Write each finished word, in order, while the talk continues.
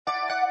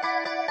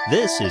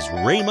This is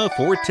Rhema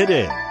for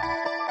today.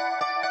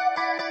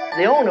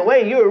 The only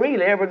way you're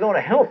really ever going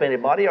to help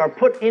anybody or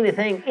put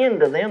anything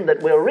into them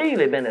that will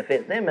really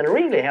benefit them and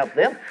really help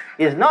them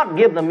is not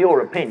give them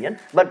your opinion,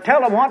 but tell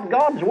them what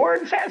God's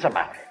Word says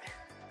about it.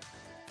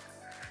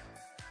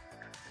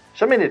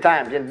 So many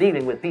times in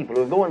dealing with people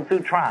who are going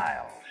through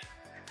trials,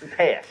 and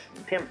tests,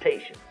 and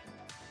temptations,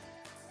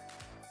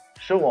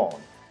 so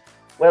on,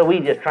 well,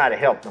 we just try to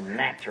help them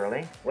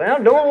naturally.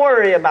 Well, don't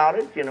worry about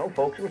it,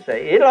 folks will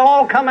say. It'll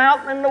all come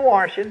out in the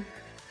washing.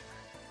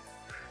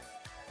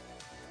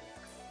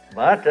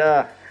 But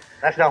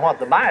that's not what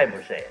the Bible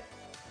says.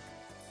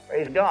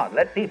 Praise God.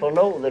 Let people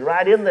know that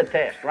right in the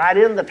test, right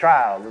in the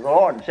trial, the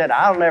Lord said,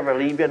 I'll never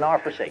leave you nor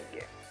forsake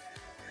you.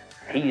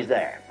 He's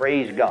there.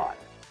 Praise God.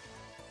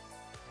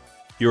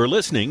 You're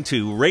listening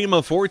to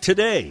Rhema for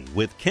Today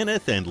with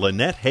Kenneth and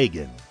Lynette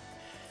Hagin.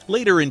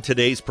 Later in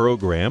today's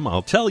program,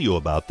 I'll tell you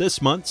about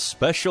this month's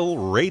special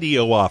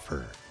radio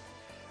offer.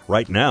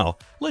 Right now,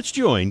 let's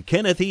join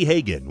Kenneth E.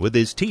 Hagin with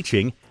his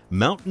teaching,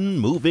 Mountain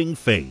Moving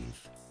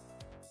Faith.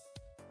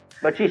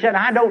 But she said,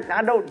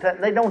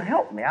 they don't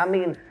help me. I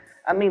mean,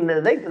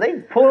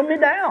 they pull me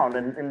down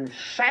and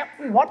sap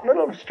what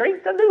little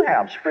strength I do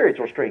have,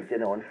 spiritual strength,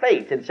 and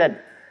faith. And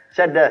said,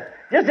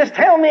 just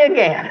tell me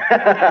again.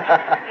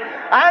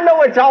 I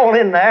know it's all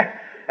in there.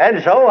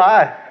 And so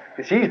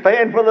she's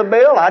paying for the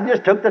bill. I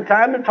just took the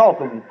time to talk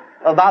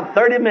about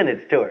 30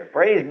 minutes to her.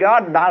 Praise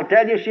God. And I'll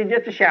tell you, she's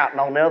just a shouting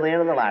on the other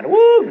end of the line.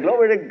 Woo,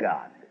 glory to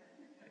God.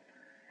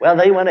 Well,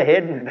 they went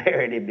ahead and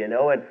buried him,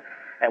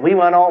 and we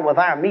went on with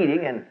our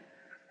meeting,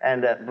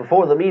 and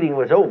before the meeting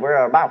was over,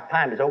 or about the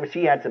time was over,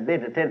 she had some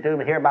business to attend to,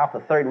 and here about the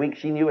third week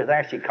she knew it was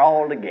there, she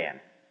called again.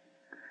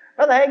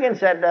 Brother Hagin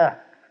said,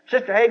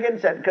 Sister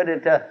Hagin said,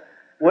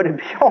 would it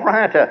be all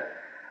right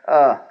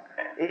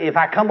if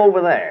I come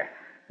over there?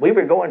 We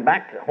were going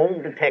back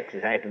home to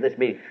Texas after this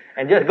meeting,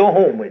 and just go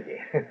home with you.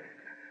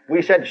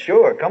 We said,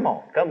 sure, come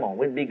on,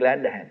 we'd be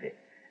glad to have you.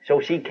 So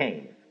she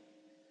came.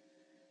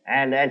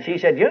 And she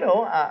said,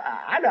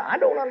 I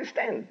don't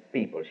understand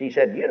people. She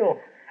said,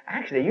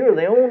 actually, you're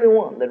the only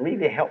one that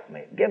really helped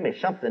me. Give me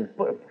something,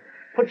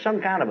 put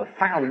some kind of a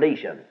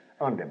foundation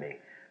under me.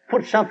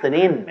 Put something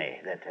in me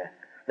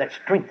that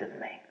strengthened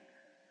me.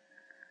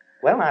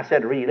 Well, I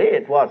said, really,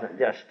 it wasn't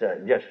just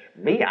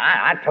me.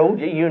 I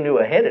told you, you knew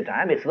ahead of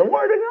time. It's the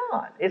Word of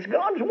God. It's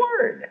God's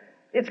Word.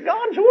 It's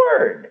God's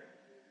Word.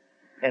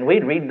 And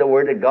we'd read the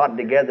Word of God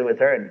together with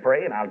her and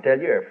pray, and I'll tell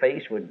you, her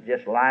face would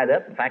just light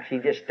up. In fact, she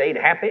just stayed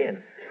happy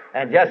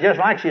and just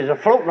like she's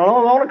floating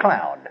along on a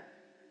cloud.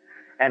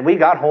 And we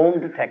got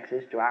home to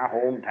Texas, to our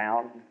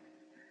hometown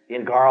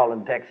in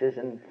Garland, Texas,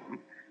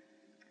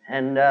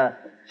 and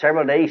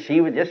several days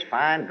she was just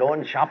fine,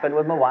 going shopping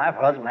with my wife.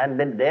 Her husband hadn't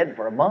been dead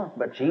for a month,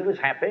 but she was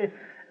happy,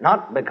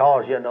 not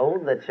because,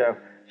 that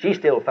she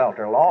still felt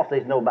her loss.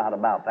 There's no doubt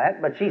about that,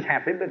 but she's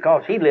happy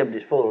because he lived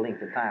his full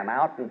length of time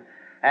out,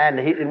 and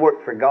he'd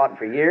worked for God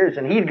for years,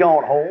 and he'd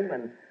gone home,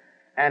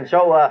 and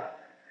so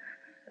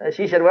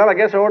she said, well, I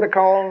guess I ought to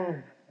call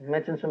and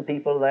mention some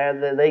people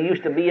there. They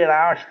used to be in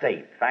our state.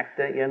 In fact,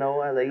 they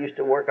used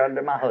to work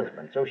under my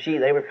husband. So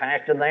they were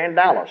pastoring there in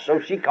Dallas. So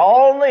she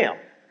called them.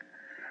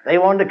 They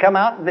wanted to come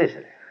out and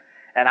visit.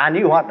 And I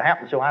knew what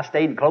happened, so I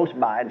stayed close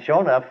by. And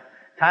sure enough,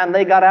 time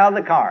they got out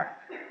of the car,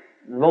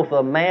 both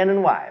the man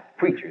and wife,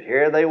 preachers,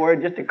 here they were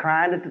just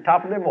crying at the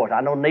top of their voice.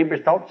 I know neighbors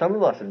thought some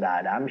of us had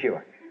died, I'm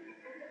sure.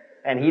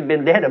 And he'd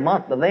been dead a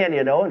month by then,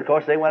 and of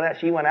course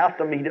she went out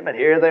to meet him, and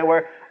here they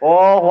were.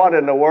 Oh, what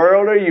in the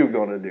world are you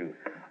going to do?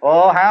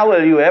 Oh, how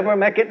will you ever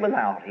make it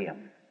without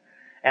him?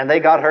 And they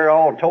got her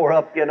all tore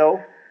up,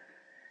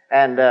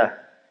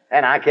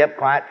 and I kept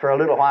quiet for a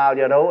little while,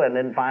 and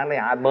then finally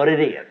I butted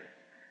in.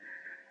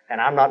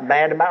 And I'm not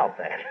bad about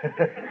that.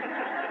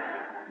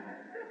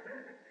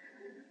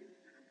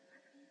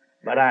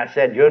 But I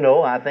said,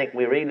 I think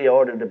we really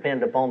ought to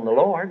depend upon the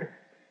Lord,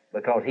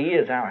 because He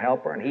is our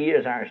helper and He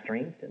is our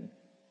strength. And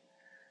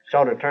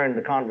sort of turned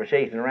the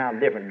conversation around a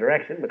different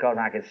direction, because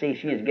I could see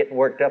she was getting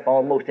worked up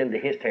almost into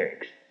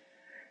hysterics.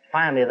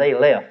 Finally, they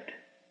left,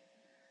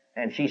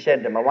 and she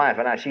said to my wife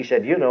and I, she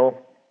said,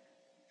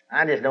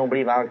 I just don't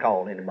believe I'll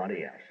call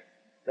anybody else.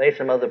 There's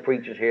some other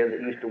preachers here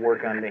that used to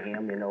work under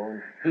him,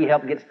 and he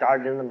helped get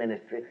started in the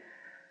ministry.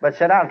 But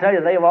said, I'll tell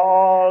you, they've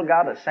all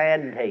got a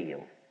sad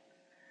tale.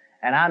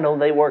 And I know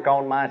they work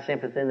on my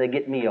sympathy, and they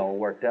get me all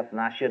worked up, and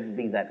I shouldn't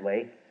be that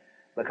way.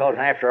 Because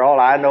after all,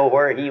 I know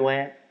where he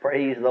went.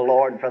 Praise the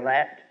Lord for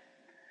that.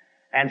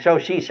 And so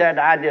she said,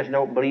 I just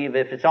don't believe,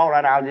 if it's all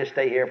right, I'll just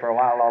stay here for a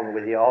while longer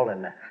with you all,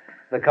 and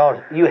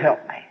because you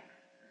help me.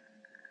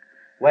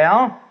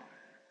 Well,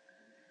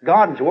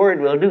 God's Word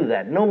will do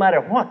that, no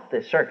matter what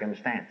the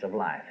circumstance of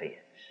life is.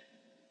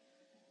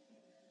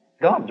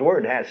 God's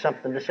Word has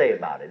something to say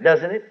about it,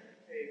 doesn't it?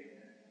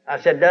 I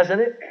said, doesn't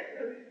it?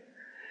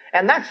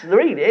 And that's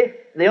really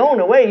the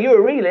only way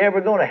you're really ever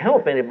going to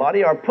help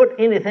anybody or put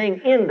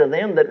anything into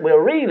them that will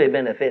really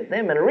benefit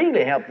them and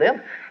really help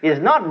them is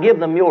not give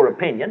them your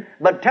opinion,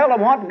 but tell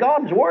them what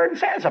God's Word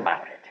says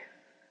about it.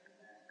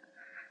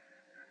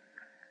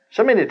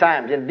 So many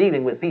times in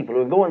dealing with people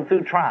who are going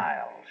through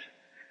trials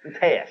and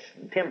tests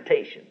and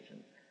temptations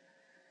and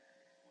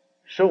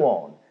so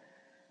on,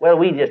 well,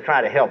 we just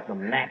try to help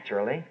them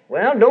naturally.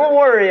 Well, don't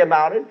worry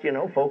about it. You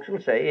know, folks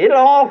will say, it'll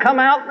all come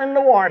out in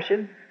the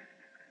washing.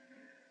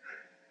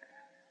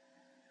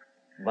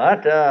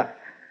 But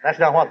that's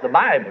not what the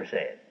Bible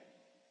said.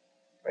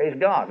 Praise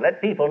God.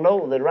 Let people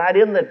know that right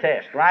in the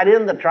test, right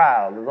in the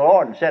trial, the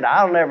Lord said,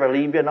 I'll never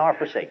leave you nor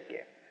forsake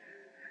you.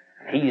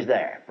 He's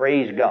there.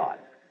 Praise God.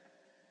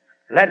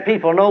 Let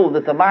people know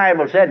that the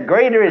Bible said,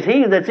 greater is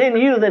He that's in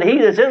you than he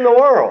that's in the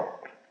world.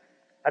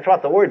 That's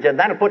what the Word said.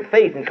 That'll put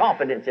faith and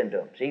confidence into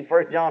them. See,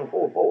 1 John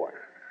 4:4.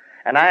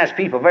 And I ask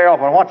people very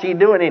often, what's He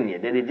doing in you?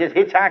 Did He just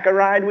hitchhike a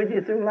ride with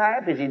you through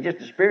life? Is He just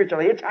a spiritual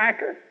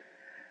hitchhiker?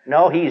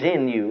 No, He's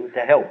in you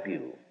to help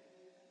you,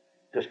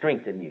 to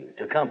strengthen you,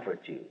 to comfort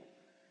you.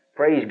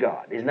 Praise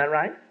God. Isn't that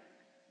right?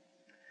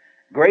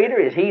 Greater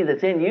is He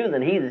that's in you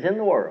than he that's in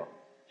the world.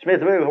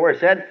 Smith Wigglesworth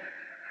said,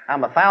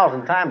 I'm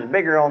 1,000 times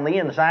bigger on the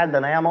inside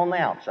than I am on the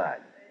outside.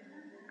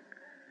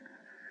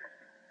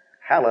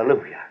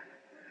 Hallelujah.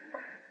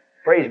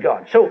 Praise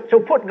God. So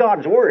put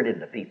God's Word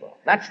into people.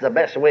 That's the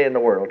best way in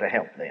the world to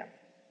help them.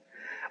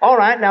 All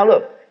right, now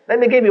look. Let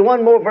me give you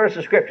one more verse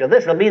of Scripture.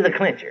 This will be the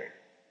clincher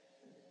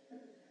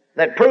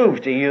that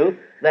proves to you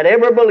that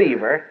every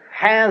believer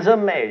has a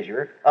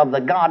measure of the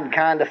God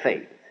kind of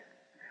faith.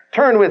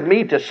 Turn with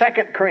me to 2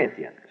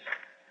 Corinthians.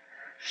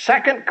 2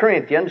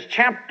 Corinthians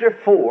chapter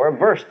 4,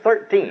 verse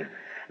 13.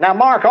 Now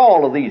mark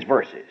all of these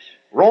verses.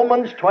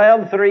 Romans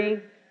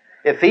 12:3,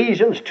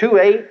 Ephesians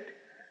 2:8,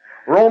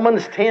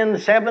 Romans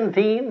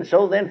 10:17.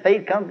 So then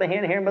faith comes by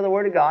hearing by the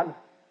Word of God.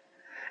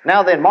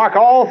 Now then, mark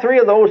all three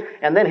of those,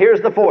 and then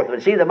here's the fourth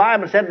one. See, the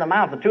Bible said in the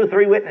mouth of 2 or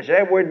 3 witnesses,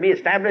 every word be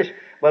established.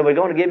 Well, we're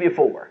going to give you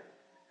 4.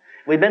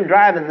 We've been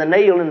driving the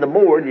nail in the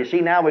board. You see,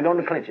 now we're going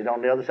to clinch it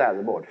on the other side of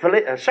the board.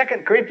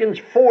 2 Corinthians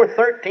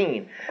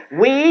 4:13.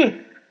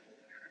 We,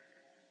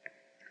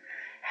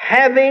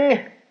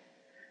 having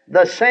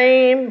the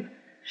same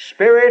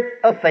spirit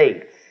of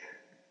faith.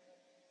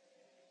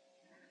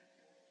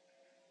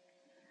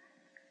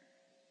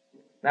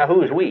 Now,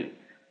 who's we?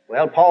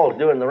 Well, Paul's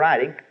doing the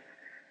writing.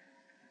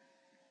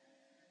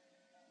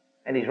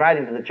 And he's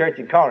writing to the church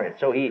at Corinth.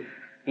 So he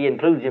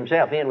includes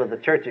himself in with the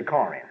church at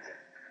Corinth.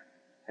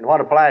 And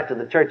what applies to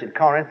the church at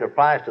Corinth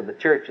applies to the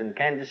church in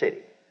Kansas City,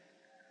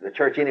 the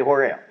church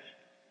anywhere else.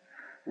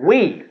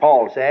 We,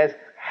 Paul says,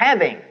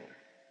 having,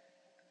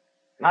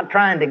 not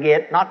trying to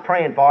get, not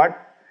praying for it,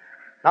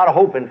 not a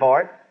hoping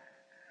for it,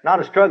 not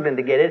a struggling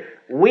to get it,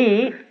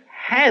 we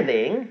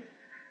having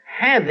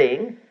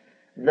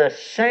the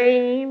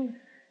same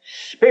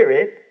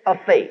spirit of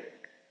faith.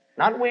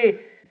 Not we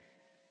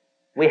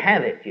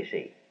have it, you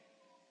see.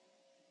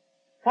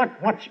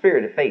 What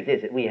spirit of faith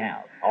is it we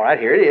have? All right,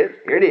 here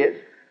it is.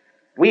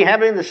 We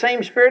having the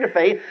same spirit of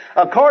faith,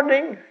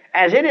 according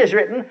as it is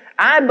written,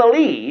 I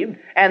believed,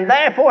 and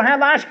therefore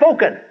have I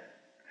spoken.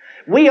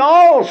 We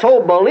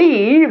also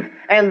believe,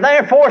 and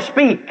therefore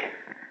speak.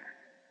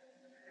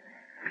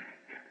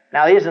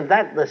 Now, isn't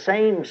that the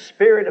same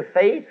spirit of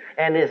faith?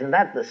 And isn't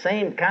that the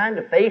same kind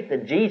of faith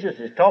that Jesus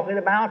is talking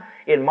about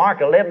in Mark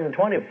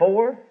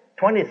 11:24,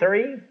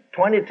 23,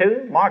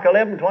 22? Mark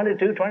 11,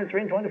 22,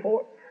 23, and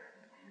 24.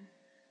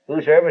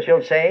 Whosoever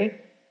shall say,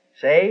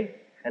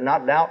 and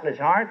not doubt in his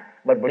heart,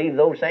 but believe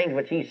those things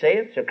which he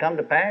saith shall come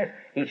to pass,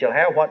 he shall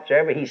have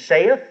whatsoever he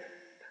saith.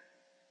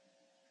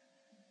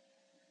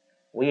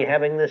 We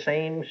having the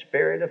same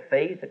spirit of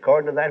faith,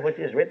 according to that which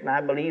is written, I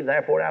believe,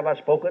 therefore have I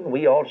spoken.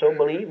 We also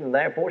believe, and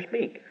therefore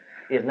speak.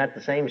 Isn't that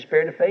the same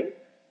spirit of faith?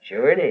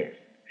 Sure it is.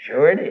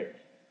 Sure it is.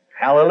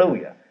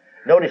 Hallelujah.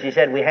 Notice he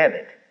said we have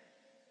it.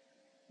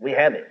 We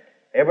have it.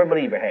 Every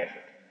believer has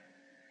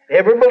it.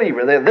 Every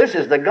believer, this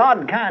is the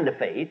God kind of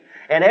faith,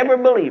 and every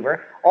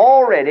believer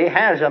already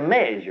has a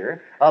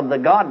measure of the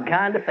God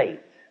kind of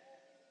faith.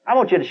 I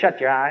want you to shut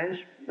your eyes.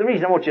 The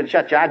reason I want you to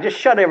shut your eyes, just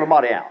shut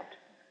everybody out.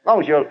 As long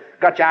as you've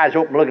got your eyes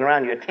open looking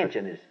around, your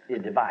attention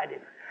is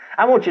divided.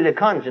 I want you to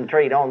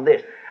concentrate on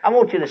this. I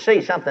want you to say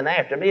something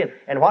after me,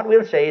 and what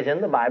we'll say is in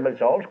the Bible.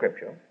 It's all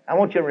scriptural. I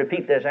want you to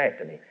repeat this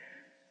after me.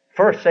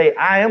 First say,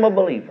 I am a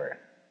believer.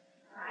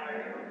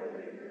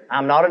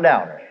 I'm not a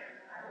doubter.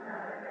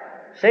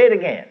 Say it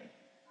again.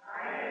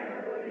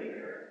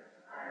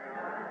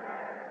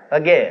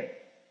 Again.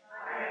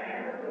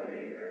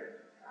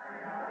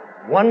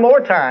 One more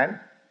time.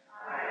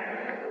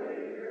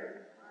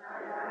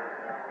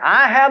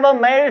 I have a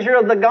measure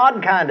of the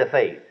God kind of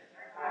faith.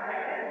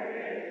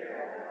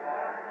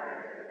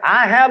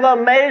 I have a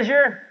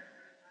measure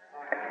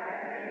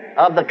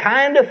of the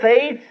kind of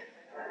faith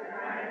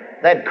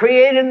that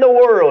created the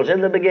worlds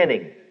in the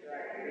beginning.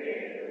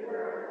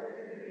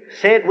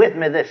 Say it with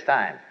me this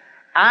time.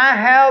 I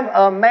have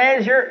a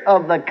measure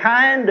of the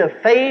kind of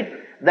faith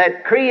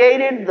that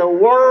created the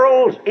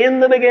worlds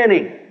in the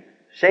beginning.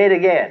 Say it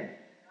again.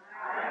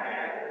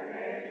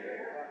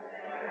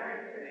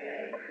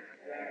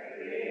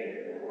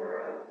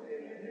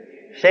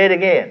 Say it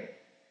again.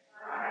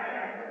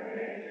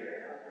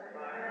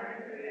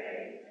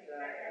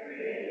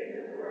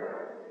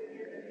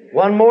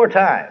 One more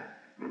time.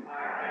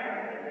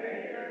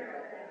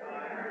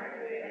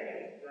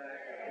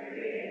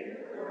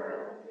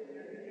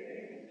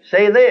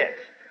 Say this.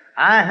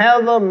 I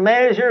have a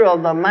measure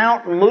of the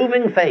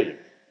mountain-moving faith.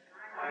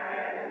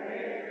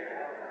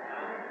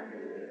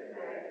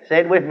 Say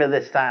it with me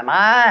this time.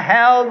 I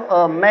have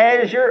a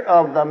measure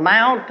of the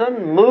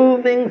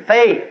mountain-moving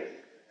faith.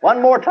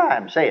 One more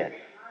time. Say it.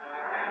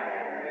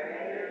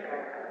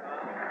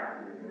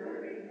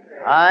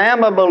 I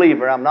am a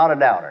believer. I'm not a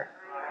doubter.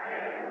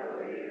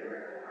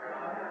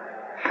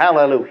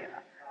 Hallelujah.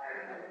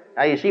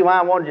 Now you see why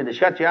I wanted you to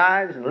shut your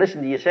eyes and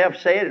listen to yourself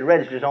say it. It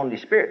registers on your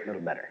spirit a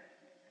little better.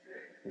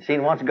 You see,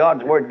 once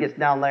God's Word gets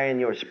down there in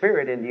your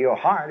spirit, into your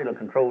heart, it'll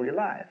control your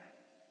life.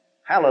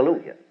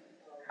 Hallelujah.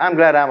 I'm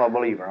glad I'm a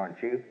believer,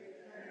 aren't you?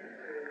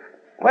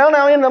 Well,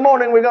 now in the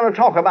morning we're going to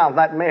talk about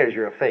that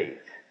measure of faith.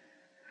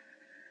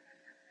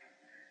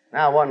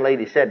 Now one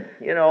lady said,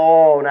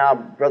 now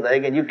Brother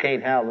Hagin, you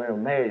can't have a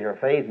measure of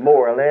faith,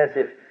 more or less,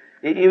 if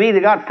you've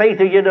either got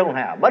faith or you don't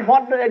have. But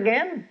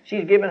again,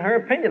 she's giving her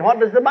opinion. What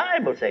does the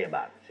Bible say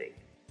about it, see?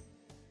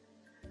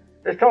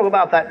 Let's talk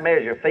about that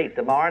measure of faith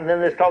tomorrow, and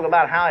then let's talk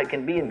about how it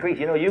can be increased.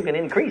 You can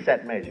increase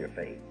that measure of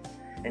faith.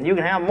 And you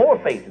can have more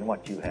faith than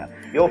what you have.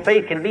 Your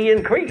faith can be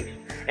increased.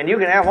 And you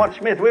can have what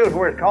Smith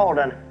Wigglesworth called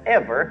an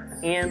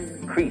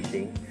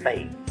ever-increasing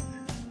faith.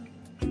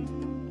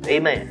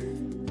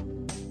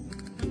 Amen.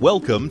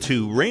 Welcome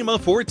to Rhema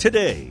for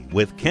Today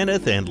with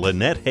Kenneth and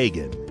Lynette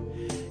Hagin.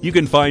 You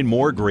can find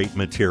more great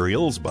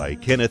materials by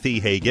Kenneth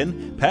E.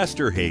 Hagin,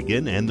 Pastor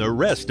Hagin, and the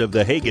rest of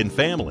the Hagin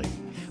family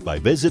by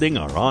visiting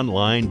our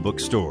online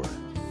bookstore.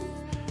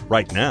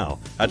 Right now,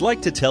 I'd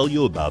like to tell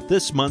you about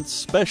this month's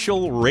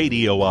special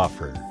radio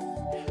offer.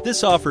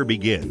 This offer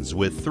begins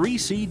with 3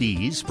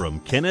 CDs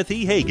from Kenneth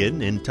E.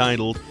 Hagin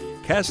entitled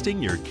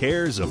Casting Your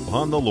Cares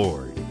Upon the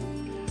Lord.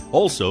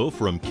 Also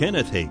from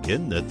Kenneth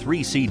Hagin, the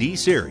 3 CD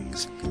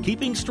series,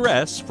 Keeping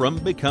Stress from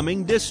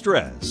Becoming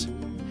Distress.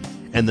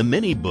 And the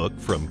mini book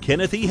from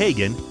Kenneth E.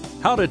 Hagin,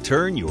 How to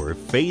Turn Your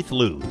Faith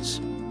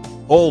Loose.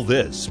 All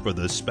this for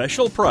the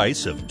special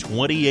price of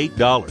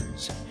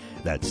 $28.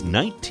 That's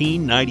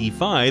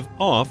 $19.95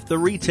 off the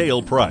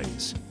retail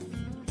price.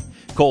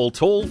 Call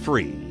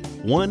toll-free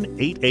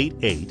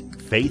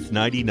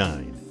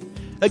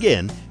 1-888-FAITH-99.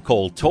 Again,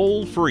 call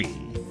toll-free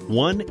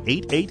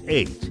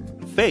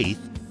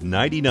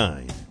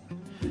 1-888-FAITH-99.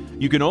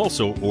 You can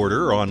also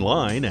order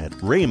online at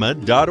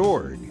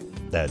rhema.org.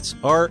 That's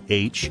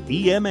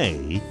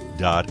RHEMA.org.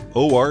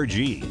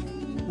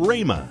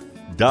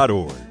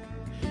 rhema.org.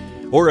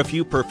 Or if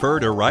you prefer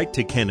to write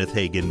to Kenneth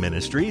Hagin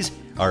Ministries,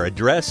 our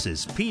address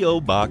is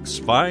P.O. Box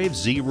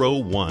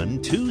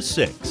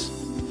 50126,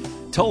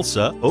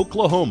 Tulsa,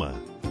 Oklahoma,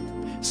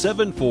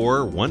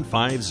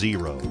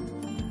 74150.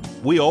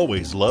 We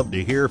always love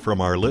to hear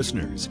from our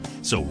listeners,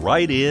 so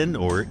write in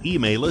or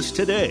email us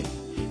today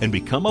and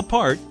become a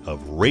part of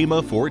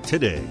Rhema for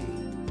Today.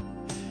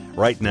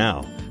 Right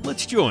now,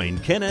 let's join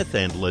Kenneth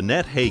and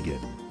Lynette Hagin.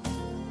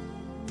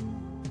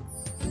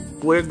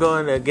 We're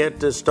going to get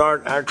to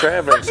start our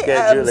traveling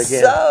schedule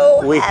again.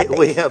 So we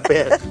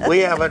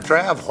haven't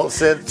traveled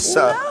since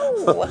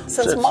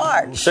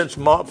March. Since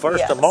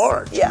first of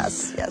March.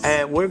 Yes.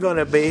 And we're going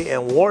to be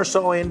in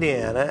Warsaw,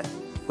 Indiana,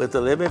 with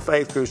the Living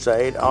Faith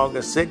Crusade,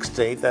 August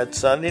 16th, that's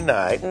Sunday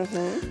night,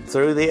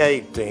 through the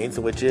 18th,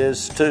 which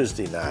is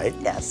Tuesday night.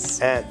 Yes.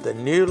 At the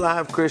New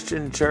Life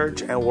Christian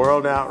Church and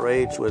World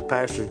Outreach with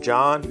Pastor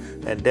John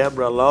and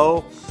Deborah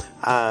Lowe.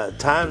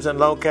 Times and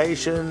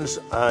locations,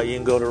 you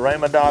can go to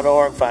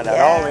rhema.org, find out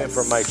all the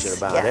information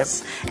about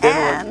it.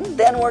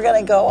 Then we're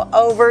going to go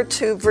over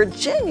to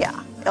Virginia,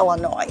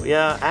 Illinois.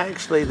 Yeah,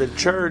 actually the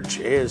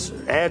church is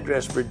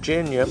addressed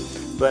Virginia,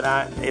 but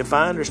if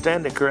I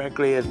understand it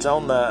correctly, it's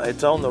on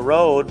the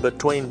road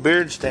between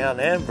Beardstown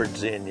and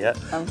Virginia.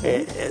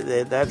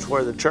 That's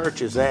where the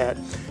church is at.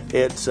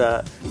 It's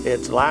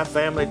Life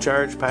Family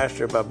Church,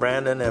 pastored by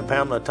Brandon and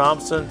Pamela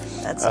Thompson.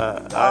 That's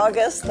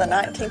August the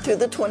 19th through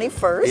the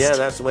 21st. Yeah,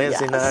 that's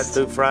Wednesday night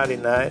through Friday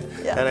night.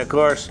 Yes. And of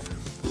course,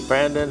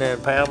 Brandon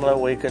and Pamela,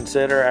 we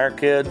consider our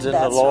kids in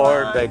the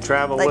Lord. Right. They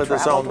travel with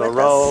us on the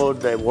road.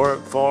 They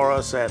work for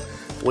us, and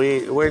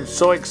we're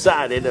so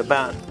excited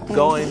about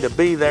going to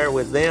be there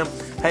with them.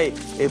 Hey,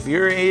 if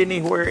you're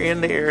anywhere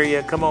in the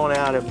area, come on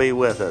out and be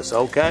with us,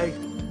 okay?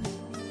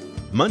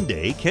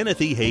 Monday,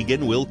 Kenneth E.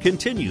 Hagin will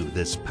continue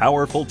this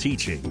powerful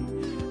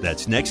teaching.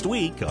 That's next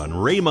week on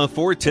Rhema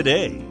for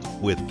Today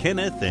with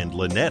Kenneth and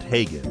Lynette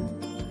Hagin.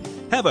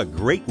 Have a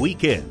great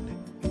weekend.